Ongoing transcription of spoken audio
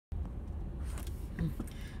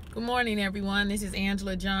Good morning, everyone. This is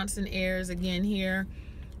Angela Johnson Ayers again here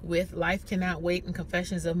with Life Cannot Wait and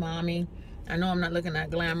Confessions of Mommy. I know I'm not looking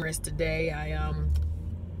that glamorous today.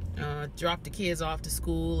 I dropped the kids off to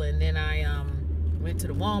school, and then I went to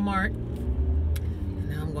the Walmart, and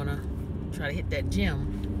now I'm gonna try to hit that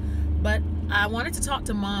gym. But I wanted to talk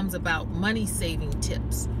to moms about money saving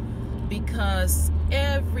tips because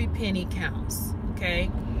every penny counts,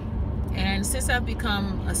 okay? And since I've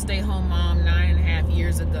become a stay-home mom 9.5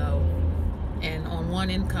 years ago, and on one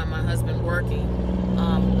income, my husband working,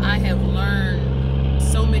 I have learned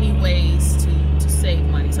so many ways to save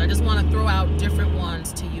money. So I just want to throw out different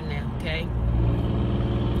ones to you now, okay?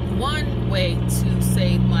 One way to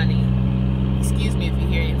save money, excuse me if you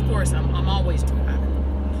hear it, of course, I'm always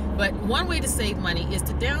driving. But one way to save money is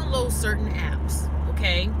to download certain apps,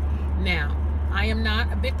 okay? Now, I am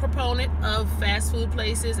not a big proponent of fast food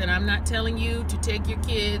places, and I'm not telling you to take your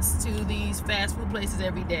kids to these fast food places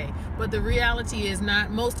every day. But the reality is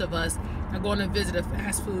not most of us are going to visit a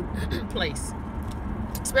fast food place,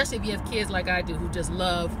 especially if you have kids like I do who just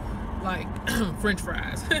love like French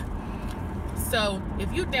fries. So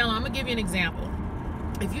if you download, I'm going to give you an example.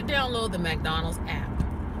 If you download the McDonald's app,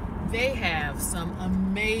 they have some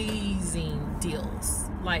amazing deals.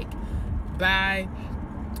 Like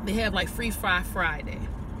they have like free fry Friday,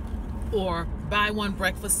 or buy one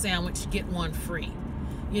breakfast sandwich, get one free.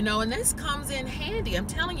 You know, and this comes in handy, I'm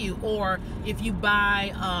telling you. Or if you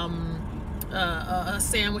buy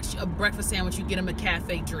a breakfast sandwich, you get them a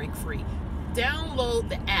cafe drink free. Download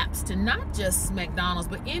the apps to not just McDonald's,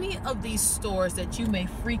 but any of these stores that you may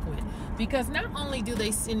frequent, because not only do they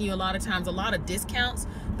send you a lot of times a lot of discounts,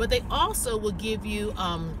 but they also will give you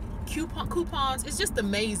coupons. It's just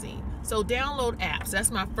amazing. So download apps. That's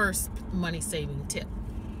my first money saving tip.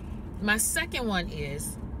 My second one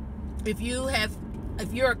is, if you're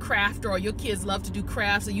a crafter or your kids love to do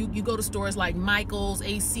crafts, so you go to stores like Michael's,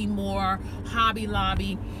 AC Moore, Hobby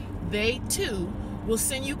Lobby, they too will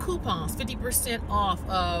send you coupons, 50% off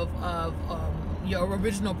of your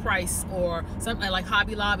original price, or something like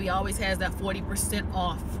Hobby Lobby always has that 40%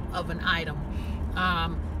 off of an item.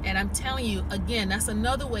 And I'm telling you, again, that's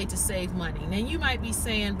another way to save money. Now, you might be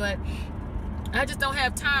saying, but I just don't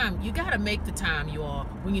have time. You got to make the time, you all.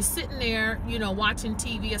 When you're sitting there, you know, watching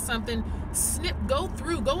TV or something, go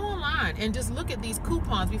online and just look at these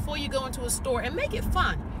coupons before you go into a store and make it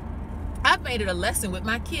fun. I've made it a lesson with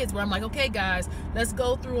my kids where I'm like, okay, guys, let's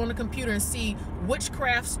go through on the computer and see which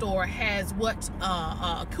craft store has what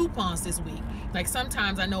coupons this week. Like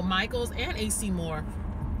sometimes I know Michael's and AC Moore,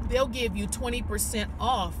 they'll give you 20%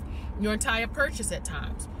 off your entire purchase at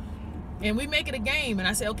times. And we make it a game, and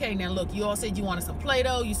I say, okay, now look, you all said you wanted some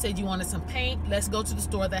Play-Doh, you said you wanted some paint, let's go to the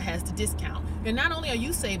store that has the discount. And not only are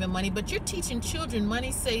you saving money, but you're teaching children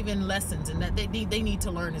money-saving lessons, and that they need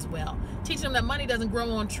to learn as well. Teaching them that money doesn't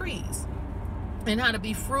grow on trees, and how to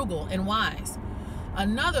be frugal and wise.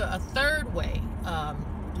 A third way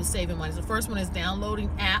to saving money. The first one is downloading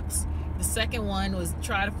apps. The second one was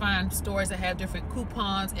try to find stores that have different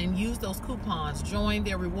coupons and use those coupons. Join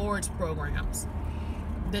their rewards programs.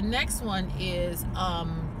 The next one is,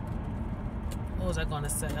 what was I going to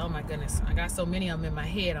say? Oh my goodness. I got so many of them in my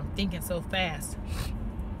head. I'm thinking so fast.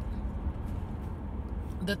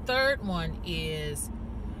 The third one is,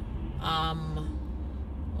 oh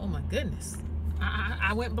my goodness.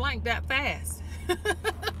 I went blank that fast.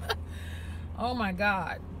 Oh my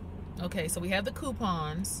God. Okay, so we have the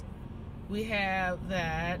coupons. We have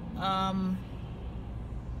that,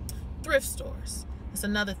 thrift stores. It's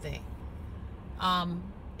another thing.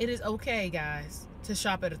 It is okay, guys, to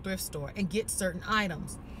shop at a thrift store and get certain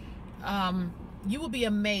items. You will be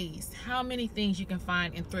amazed how many things you can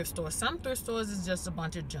find in thrift stores. Some thrift stores is just a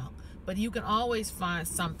bunch of junk, but you can always find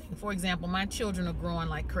something. For example, my children are growing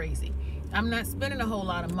like crazy. I'm not spending a whole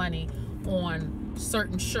lot of money on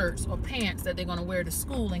certain shirts or pants that they're going to wear to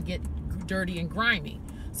school and get dirty and grimy.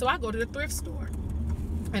 So I go to the thrift store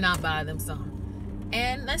and I'll buy them some.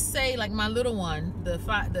 And let's say like my little one, the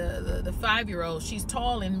 5-year-old, she's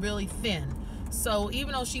tall and really thin. So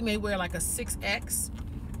even though she may wear like a 6X,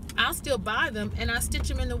 I'll still buy them and I stitch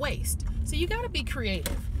them in the waist. So you got to be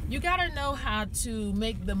creative. You got to know how to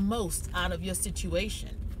make the most out of your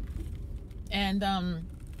situation. And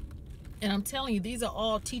I'm telling you, these are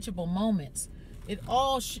all teachable moments. It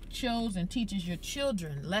all shows and teaches your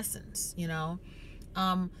children lessons, you know.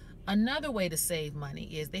 Another way to save money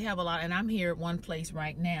is they have a lot, and I'm here at one place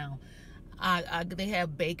right now. They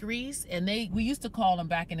have bakeries, and we used to call them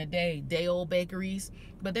back in the day day-old bakeries,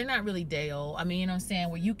 but they're not really day-old. I mean, you know what I'm saying,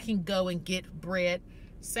 where you can go and get bread,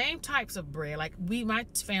 same types of bread. Like my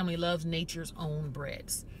family loves Nature's Own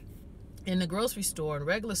breads. In the grocery store and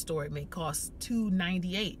regular store, it may cost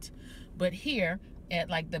 $2.98, but here at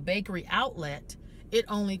like the bakery outlet, it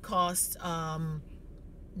only costs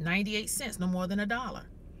 98 cents, no more than $1.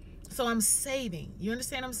 So I'm saving. You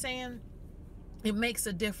understand what I'm saying? It makes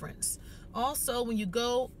a difference. Also, when you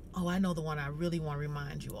go, oh, I know the one I really want to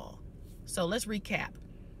remind you all. So let's recap.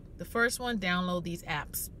 The first one, download these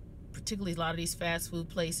apps. Particularly a lot of these fast food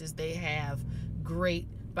places, they have great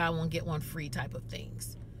buy one get one free type of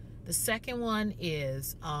things. The second one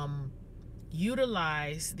is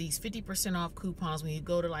utilize these 50% off coupons when you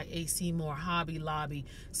go to like AC Moore, Hobby Lobby.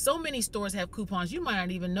 So many stores have coupons. You might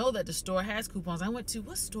not even know that the store has coupons. I went to,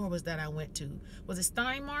 what store was that I went to? Was it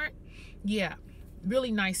Stein Mart? Yeah,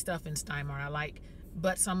 really nice stuff in Stein Mart I like,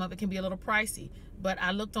 but some of it can be a little pricey. But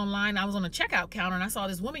I looked online, I was on the checkout counter and I saw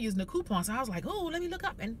this woman using the coupon. So I was like, oh, let me look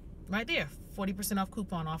up, and right there, 40% off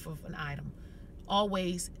coupon off of an item.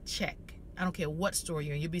 Always check. I don't care what store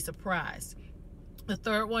you're in, you'll be surprised. The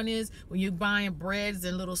third one is when you're buying breads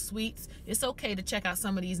and little sweets, it's okay to check out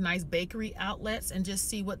some of these nice bakery outlets and just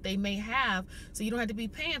see what they may have, so you don't have to be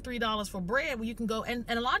paying $3 for bread when you can go. And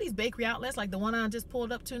a lot of these bakery outlets, like the one I just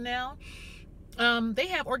pulled up to now, they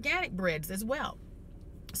have organic breads as well.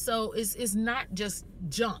 So it's not just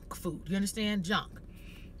junk food. You understand? Junk.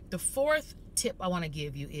 The fourth tip I want to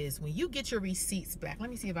give you is when you get your receipts back, let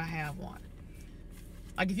me see if I have one.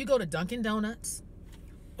 Like if you go to Dunkin' Donuts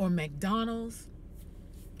or McDonald's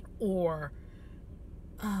or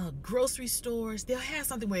grocery stores, they'll have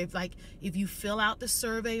something where if you fill out the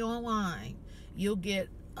survey online, you'll get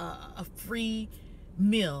a free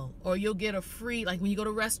meal, or you'll get a free, like when you go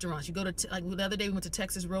to restaurants, you go to like the other day we went to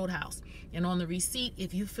Texas Roadhouse, and on the receipt,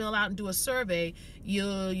 if you fill out and do a survey,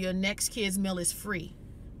 your next kid's meal is free.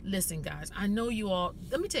 Listen guys, I know you all,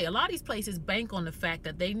 let me tell you, a lot of these places bank on the fact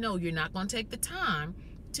that they know you're not going to take the time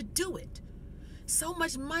to do it. So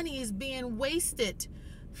much money is being wasted.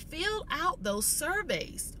 Fill out those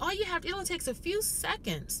surveys. All you have, it only takes a few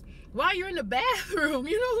seconds while you're in the bathroom,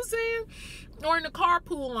 you know what I'm saying? Or in the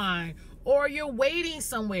carpool line, or you're waiting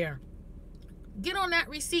somewhere. Get on that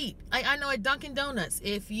receipt. I know at Dunkin' Donuts,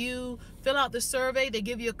 if you fill out the survey, they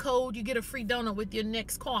give you a code, you get a free donut with your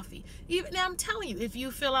next coffee. Even now, I'm telling you, if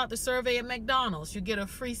you fill out the survey at McDonald's, you get a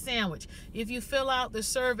free sandwich. If you fill out the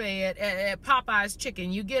survey at Popeye's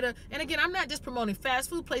Chicken, you get and again, I'm not just promoting fast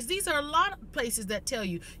food places. These are a lot of places that tell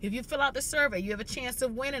you, if you fill out the survey, you have a chance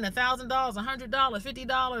of winning $1,000, $100,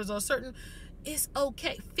 $50, or certain. It's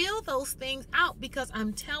okay. Fill those things out, because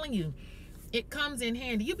I'm telling you, it comes in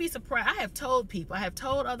handy. You'd be surprised. I have told people, I have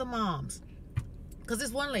told other moms, because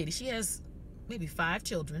this one lady, she has maybe 5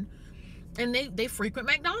 children, and they frequent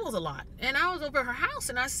McDonald's a lot. And I was over at her house,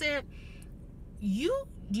 and I said, do you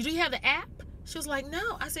have the app? She was like,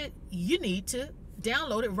 no. I said, you need to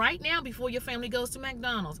download it right now before your family goes to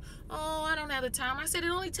McDonald's. Oh, I don't have the time. I said,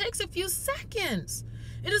 it only takes a few seconds.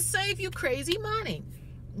 It'll save you crazy money.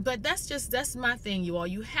 But that's my thing, you all.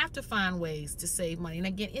 You have to find ways to save money. And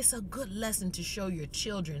again, it's a good lesson to show your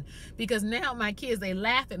children, because now my kids, they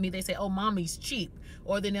laugh at me. They say, oh, mommy's cheap.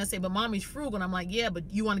 Or then they'll say, but mommy's frugal. And I'm like, yeah, but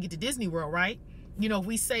you want to get to Disney World, right? You know, if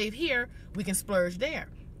we save here, we can splurge there.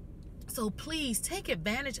 So please take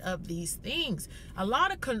advantage of these things. A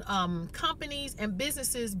lot of companies and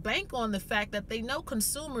businesses bank on the fact that they know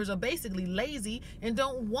consumers are basically lazy and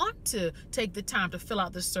don't want to take the time to fill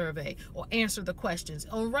out the survey or answer the questions.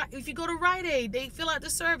 If you go to Rite Aid, they fill out the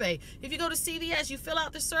survey. If you go to CVS, you fill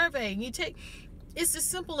out the survey, and it's as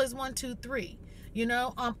simple as 1, 2, 3. You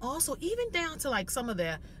know, also even down to like some of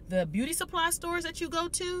the beauty supply stores that you go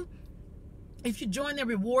to. If you join their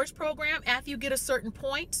rewards program, after you get a certain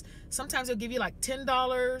points, sometimes they'll give you like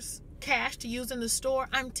 $10 cash to use in the store.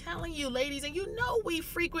 I'm telling you, ladies, and you know we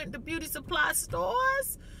frequent the beauty supply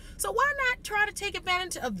stores. So why not try to take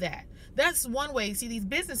advantage of that? That's one way. See, these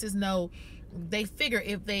businesses know, they figure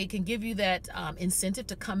if they can give you that incentive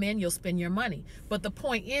to come in, you'll spend your money. But the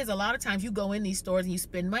point is, a lot of times you go in these stores and you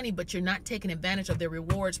spend money, but you're not taking advantage of their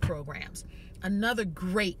rewards programs. Another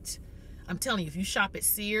great, I'm telling you, if you shop at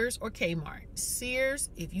Sears or Kmart, Sears,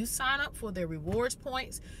 if you sign up for their rewards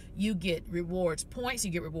points, you get rewards points,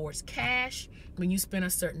 you get rewards cash when you spend a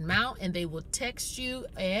certain amount, and they will text you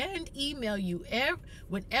and email you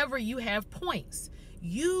whenever you have points.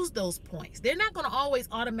 Use those points. They're not going to always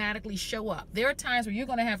automatically show up. There are times where you're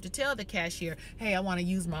going to have to tell the cashier, hey, I want to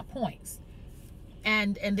use my points,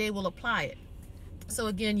 and they will apply it. So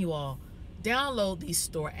again, you all, download these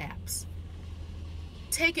store apps.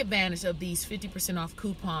 Take advantage of these 50% off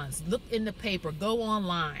coupons. Look in the paper, go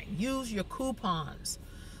online, use your coupons.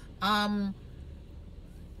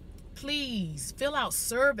 Please fill out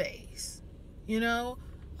surveys, you know,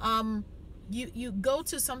 you go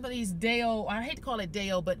to some of these day-old, I hate to call it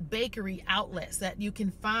day-old, but bakery outlets that you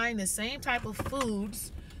can find the same type of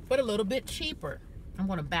foods, but a little bit cheaper. I'm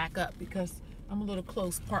going to back up because I'm a little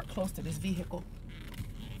parked close to this vehicle.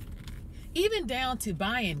 Even down to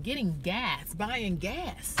buying gas.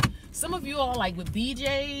 Some of you all, like with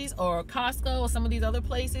BJ's or Costco or some of these other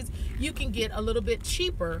places, you can get a little bit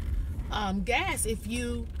cheaper gas if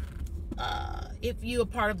you're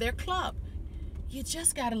part of their club. You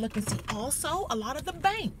just got to look and see. Also, a lot of the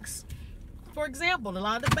banks, for example, a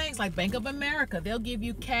lot of the banks like Bank of America, they'll give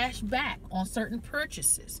you cash back on certain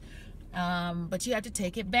purchases, but you have to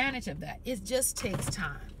take advantage of that. It just takes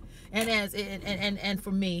time. And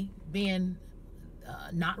for me, being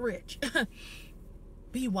not rich,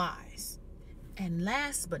 be wise. And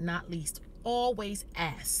last but not least, always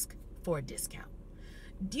ask for a discount.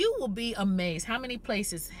 You will be amazed how many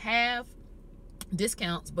places have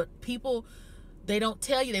discounts, but people, they don't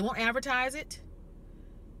tell you, they won't advertise it.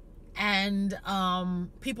 And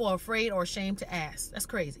people are afraid or ashamed to ask. That's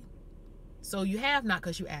crazy. So you have not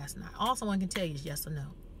because you ask not. All someone can tell you is yes or no.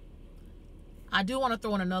 I do want to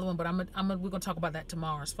throw in another one, but we're going to talk about that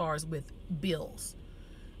tomorrow as far as with bills.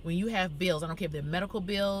 When you have bills, I don't care if they're medical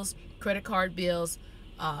bills, credit card bills,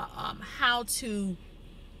 how to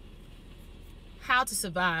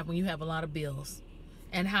survive when you have a lot of bills,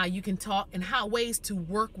 and how you can talk and how ways to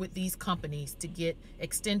work with these companies to get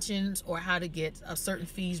extensions or how to get certain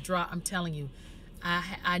fees dropped. I'm telling you,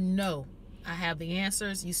 I know I have the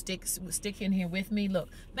answers. You stick in here with me. Look,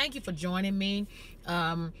 thank you for joining me.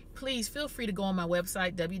 Please feel free to go on my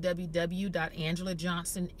website,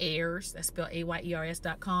 www.angelajohnsonayers, that's spelled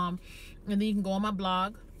AYERS.com, and then you can go on my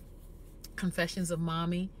blog,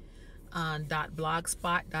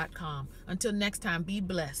 confessionsofmommy.blogspot.com. Until next time, be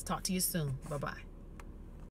blessed. Talk to you soon. Bye-bye.